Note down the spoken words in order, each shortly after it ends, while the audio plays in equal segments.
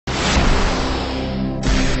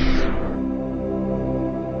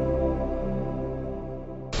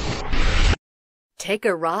Take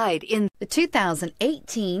a ride in the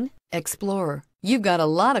 2018 Explorer. You've got a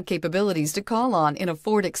lot of capabilities to call on in a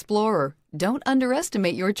Ford Explorer. Don't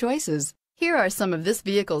underestimate your choices. Here are some of this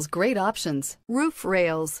vehicle's great options: roof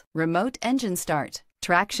rails, remote engine start,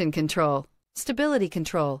 traction control, stability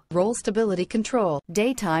control, roll stability control,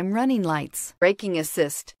 daytime running lights, braking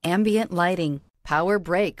assist, ambient lighting, power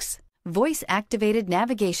brakes, voice-activated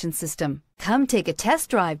navigation system. Come take a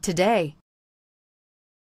test drive today.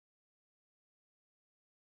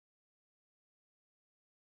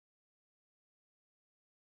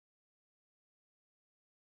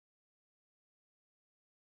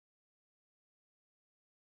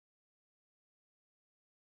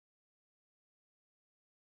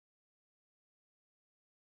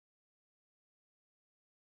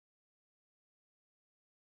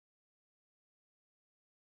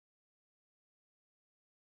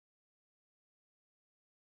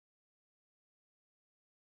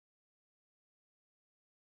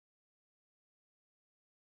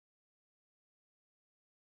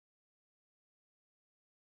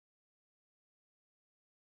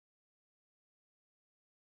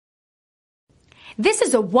 This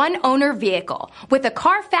is a one-owner vehicle with a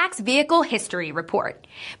Carfax Vehicle History Report.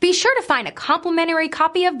 Be sure to find a complimentary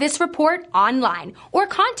copy of this report online or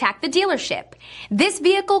contact the dealership. This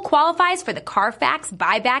vehicle qualifies for the Carfax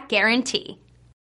Buyback Guarantee.